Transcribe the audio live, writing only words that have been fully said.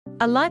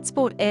A light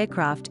sport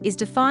aircraft is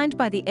defined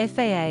by the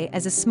FAA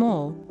as a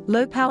small,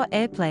 low-power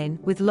airplane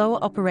with lower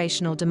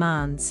operational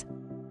demands.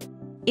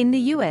 In the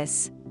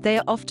US, they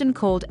are often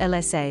called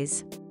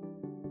LSAs.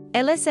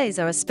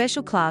 LSAs are a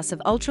special class of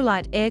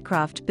ultralight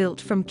aircraft built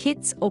from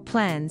kits or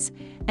plans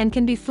and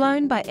can be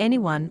flown by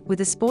anyone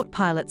with a sport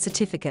pilot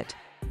certificate.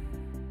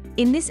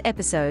 In this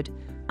episode,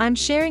 I'm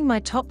sharing my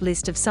top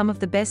list of some of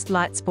the best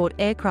light sport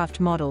aircraft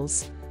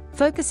models,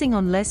 focusing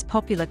on less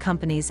popular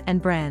companies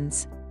and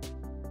brands.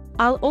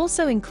 I'll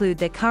also include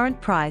their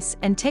current price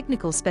and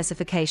technical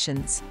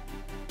specifications.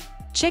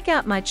 Check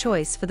out my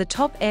choice for the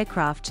top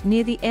aircraft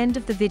near the end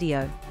of the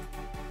video.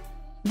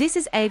 This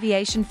is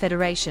Aviation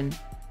Federation,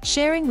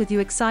 sharing with you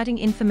exciting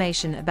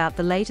information about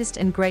the latest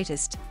and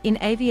greatest in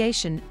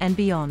aviation and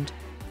beyond.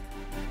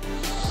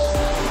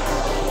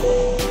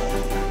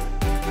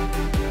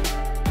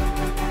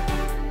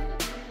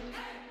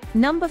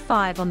 Number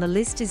 5 on the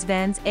list is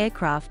Van's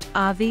Aircraft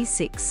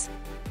RV6.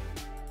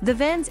 The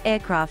Van's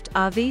Aircraft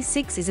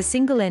RV6 is a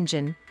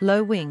single-engine,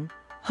 low-wing,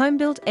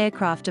 home-built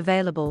aircraft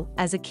available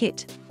as a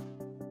kit.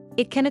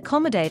 It can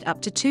accommodate up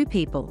to 2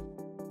 people.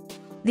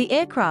 The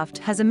aircraft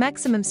has a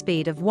maximum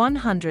speed of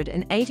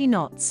 180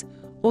 knots,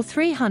 or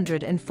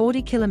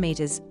 340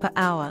 kilometers per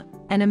hour,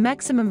 and a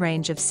maximum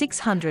range of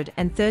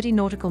 630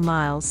 nautical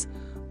miles,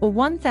 or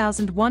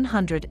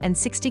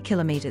 1,160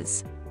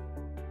 kilometers.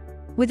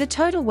 With a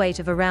total weight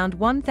of around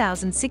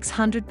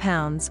 1,600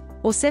 pounds,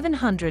 or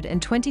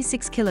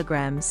 726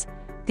 kilograms,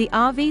 the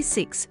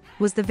RV6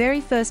 was the very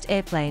first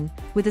airplane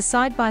with a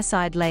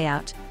side-by-side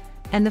layout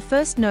and the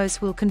first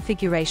nose-wheel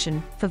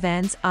configuration for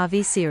Van's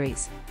RV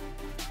series.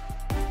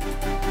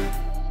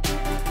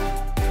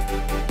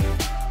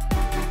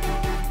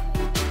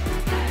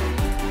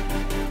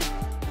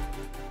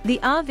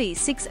 The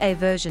RV6A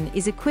version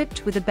is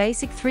equipped with a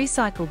basic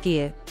 3-cycle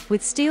gear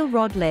with steel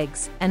rod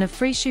legs and a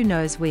freeshoe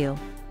nose wheel.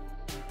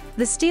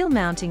 The steel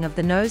mounting of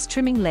the nose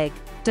trimming leg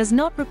does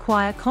not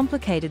require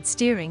complicated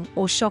steering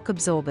or shock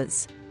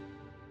absorbers.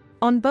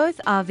 On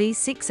both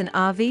RV6 and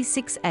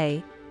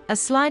RV6A, a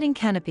sliding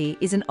canopy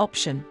is an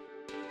option.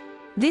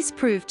 This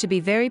proved to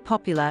be very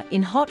popular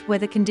in hot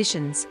weather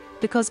conditions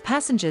because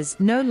passengers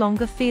no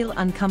longer feel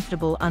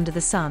uncomfortable under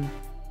the sun.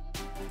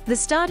 The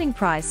starting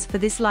price for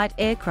this light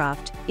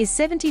aircraft is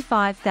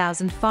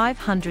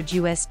 $75,500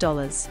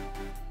 US.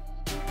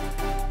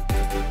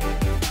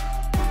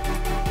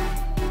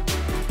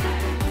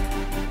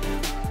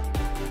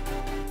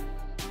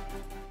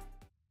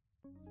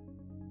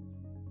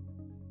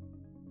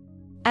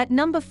 At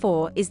number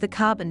 4 is the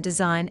Carbon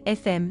Design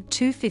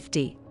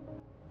FM250.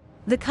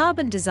 The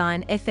Carbon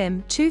Design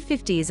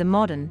FM250 is a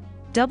modern,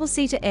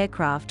 double-seater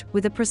aircraft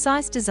with a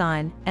precise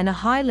design and a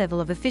high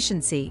level of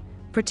efficiency,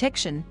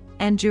 protection,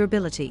 and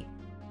durability.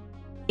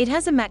 It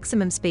has a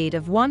maximum speed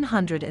of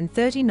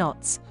 130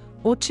 knots,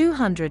 or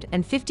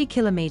 250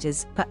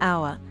 kilometers per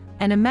hour,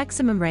 and a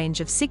maximum range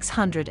of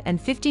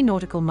 650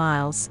 nautical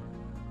miles,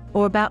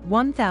 or about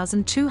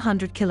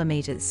 1,200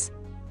 kilometers.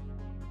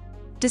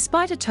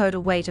 Despite a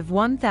total weight of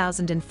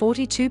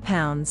 1,042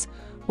 pounds,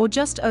 or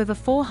just over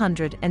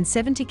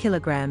 470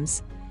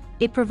 kilograms,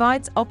 it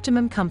provides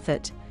optimum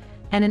comfort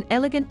and an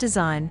elegant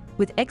design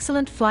with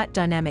excellent flight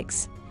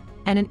dynamics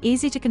and an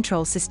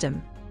easy-to-control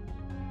system.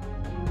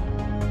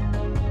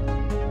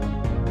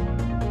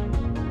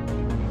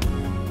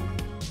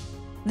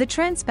 The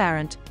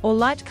transparent or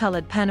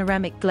light-colored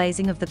panoramic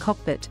glazing of the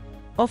cockpit,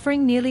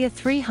 offering nearly a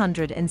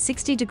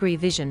 360-degree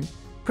vision,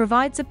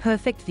 provides a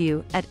perfect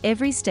view at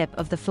every step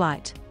of the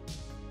flight.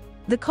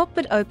 The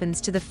cockpit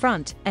opens to the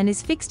front and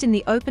is fixed in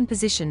the open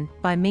position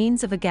by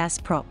means of a gas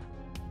prop.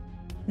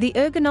 The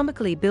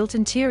ergonomically built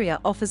interior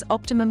offers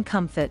optimum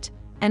comfort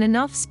and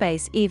enough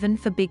space even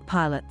for big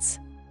pilots.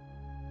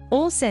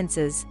 All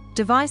sensors,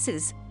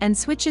 devices, and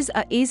switches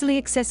are easily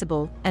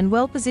accessible and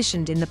well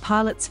positioned in the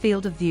pilot's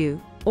field of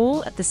view,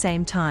 all at the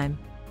same time.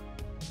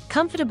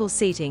 Comfortable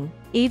seating,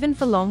 even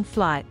for long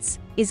flights,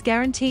 is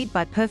guaranteed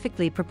by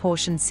perfectly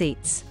proportioned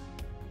seats.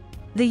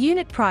 The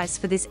unit price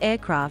for this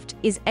aircraft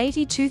is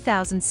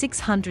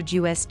 $82,600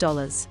 US.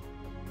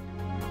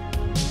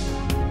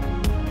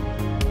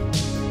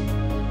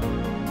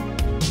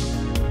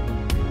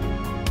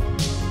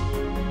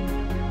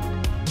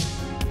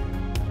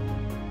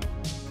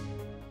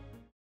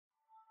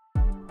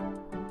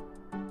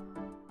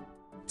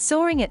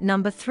 Soaring at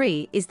number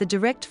 3 is the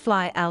Direct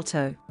Fly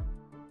Alto.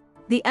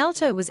 The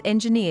Alto was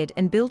engineered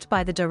and built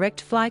by the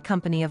Direct Fly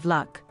Company of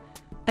Luck,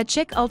 a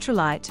Czech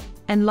ultralight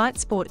and light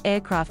sport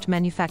aircraft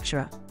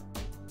manufacturer.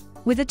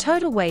 With a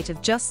total weight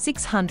of just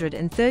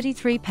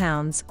 633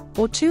 pounds,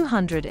 or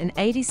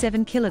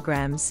 287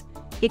 kilograms,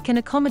 it can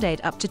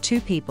accommodate up to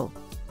 2 people.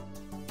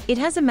 It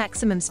has a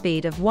maximum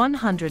speed of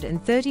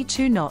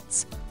 132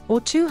 knots, or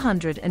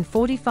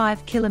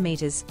 245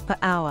 kilometers per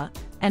hour,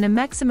 and a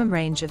maximum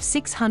range of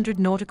 600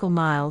 nautical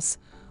miles,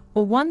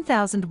 or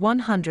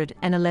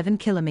 1,111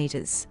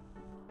 kilometers.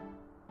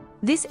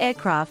 This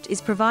aircraft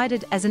is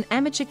provided as an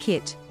amateur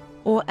kit,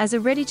 or as a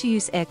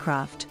ready-to-use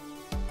aircraft.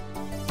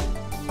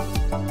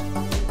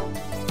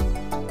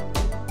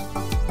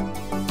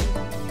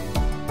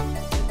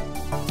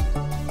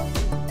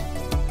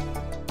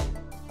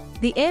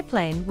 The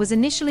airplane was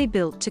initially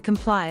built to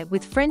comply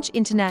with French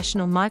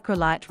international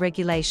microlight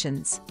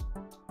regulations.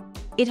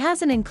 It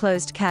has an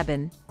enclosed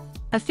cabin,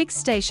 a fixed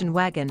station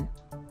wagon,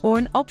 or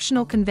an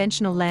optional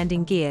conventional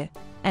landing gear,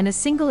 and a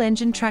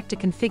single-engine tractor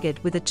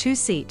configured with a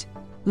two-seat,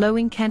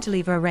 low-wing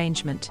cantilever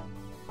arrangement.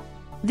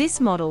 This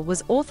model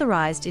was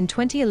authorized in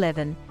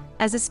 2011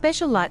 as a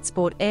special light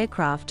sport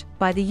aircraft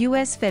by the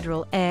U.S.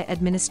 Federal Air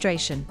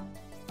Administration.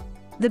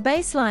 The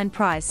baseline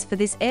price for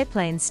this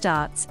airplane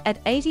starts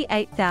at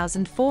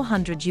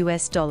 $88,400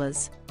 US.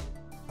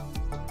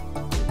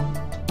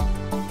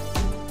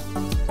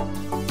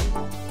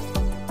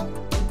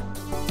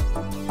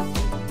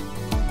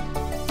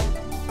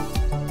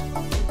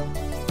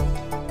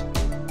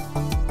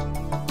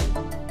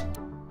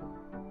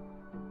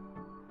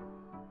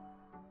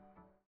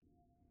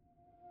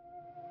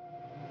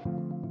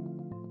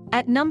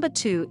 At number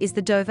 2 is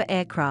the Dover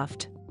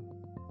aircraft.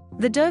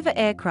 The Dover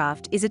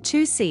aircraft is a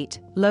two-seat,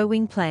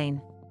 low-wing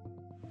plane.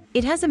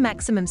 It has a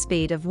maximum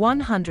speed of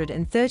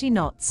 130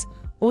 knots,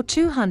 or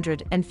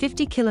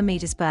 250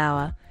 km per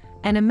hour,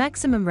 and a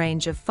maximum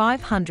range of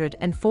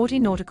 540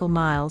 nautical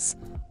miles,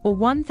 or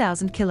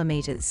 1,000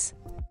 kilometers.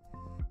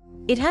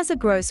 It has a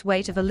gross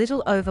weight of a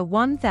little over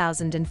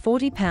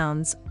 1,040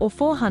 pounds, or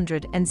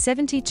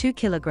 472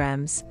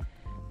 kilograms,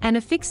 and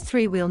a fixed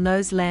three-wheel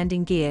nose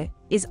landing gear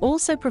is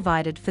also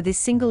provided for this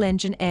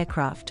single-engine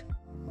aircraft.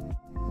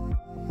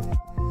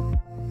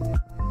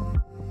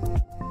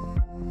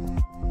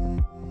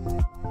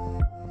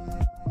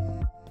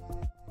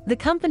 The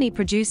company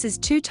produces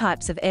two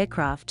types of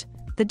aircraft,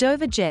 the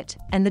Dover Jet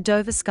and the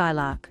Dover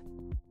Skylark.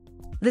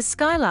 The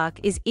Skylark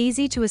is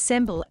easy to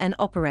assemble and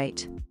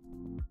operate.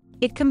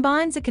 It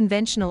combines a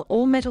conventional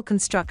all-metal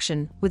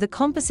construction with a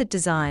composite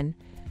design,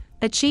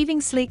 achieving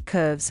sleek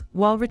curves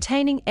while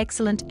retaining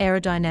excellent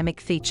aerodynamic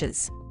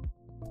features.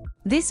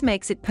 This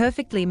makes it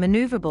perfectly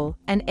maneuverable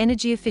and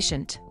energy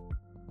efficient.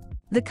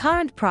 The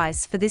current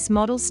price for this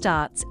model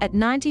starts at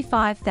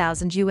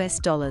 $95,000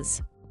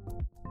 US.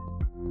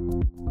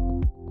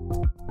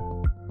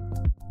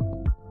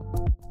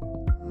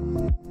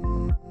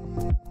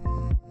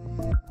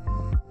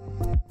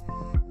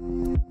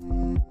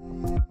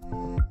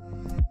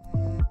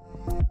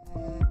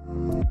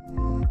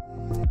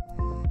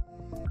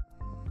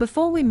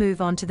 Before we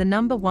move on to the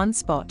number 1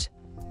 spot,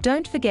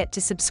 don't forget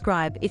to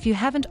subscribe if you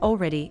haven't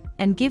already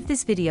and give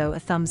this video a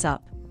thumbs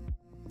up.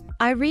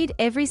 I read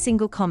every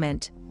single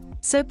comment,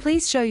 so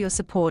please show your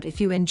support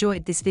if you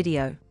enjoyed this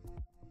video.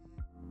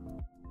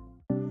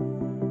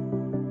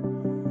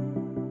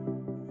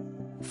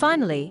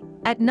 Finally,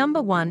 at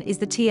number 1 is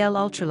the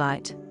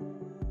TL-ULTRALIGHT.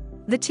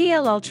 The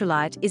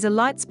TL-ULTRALIGHT is a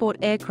light sport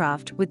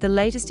aircraft with the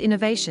latest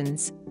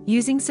innovations,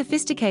 using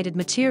sophisticated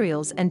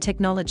materials and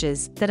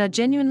technologies that are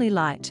genuinely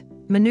light,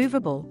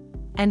 maneuverable,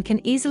 and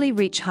can easily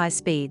reach high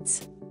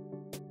speeds.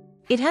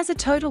 It has a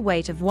total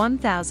weight of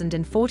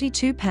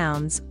 1,042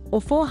 pounds, or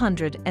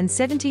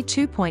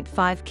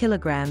 472.5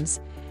 kilograms,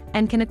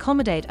 and can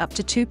accommodate up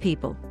to 2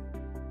 people.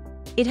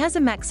 It has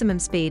a maximum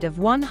speed of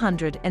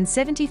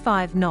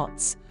 175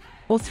 knots,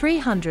 or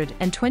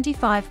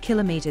 325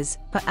 kilometers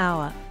per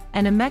hour,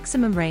 and a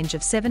maximum range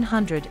of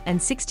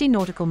 760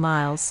 nautical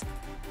miles,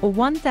 or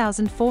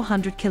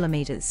 1,400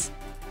 kilometers.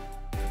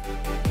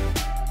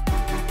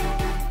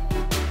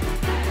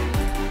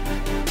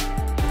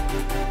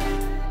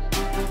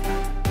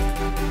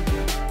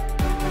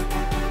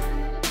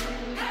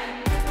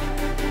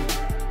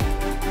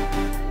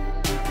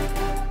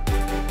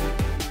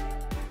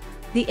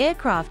 The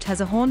aircraft has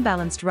a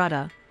horn-balanced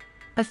rudder,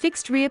 a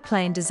fixed rear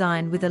plane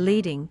design with a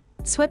leading,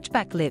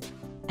 swept-back lip,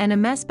 and a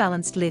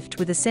mass-balanced lift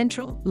with a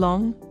central,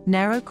 long,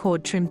 narrow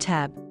chord trim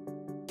tab.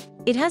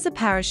 It has a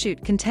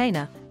parachute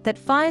container that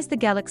fires the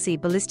Galaxy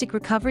ballistic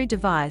recovery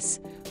device,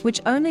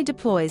 which only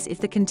deploys if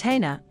the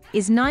container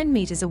is 9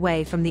 meters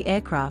away from the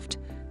aircraft,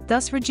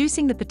 thus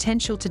reducing the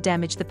potential to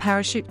damage the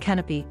parachute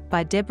canopy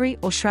by debris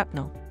or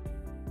shrapnel.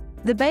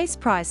 The base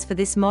price for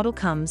this model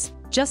comes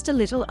just a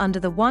little under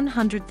the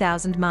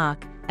 $100,000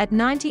 mark at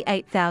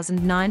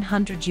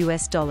 $98,900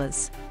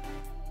 US.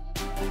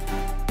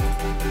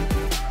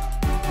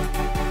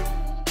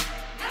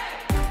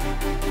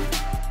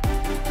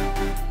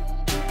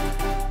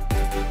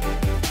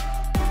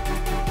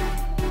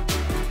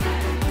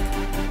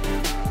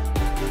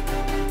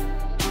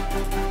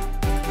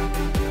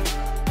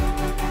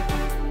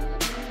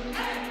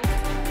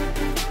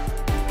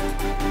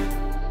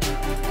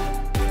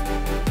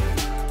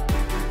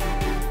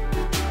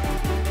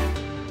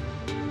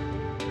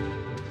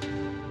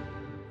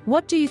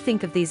 What do you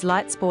think of these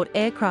light sport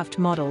aircraft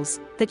models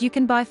that you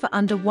can buy for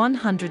under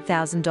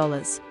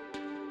 $100,000?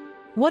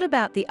 What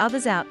about the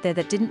others out there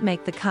that didn't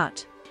make the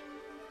cut?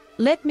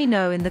 Let me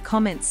know in the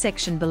comments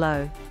section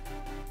below.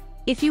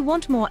 If you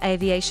want more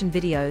aviation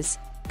videos,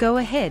 go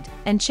ahead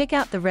and check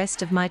out the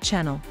rest of my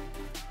channel.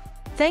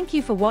 Thank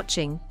you for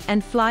watching,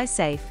 and fly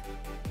safe.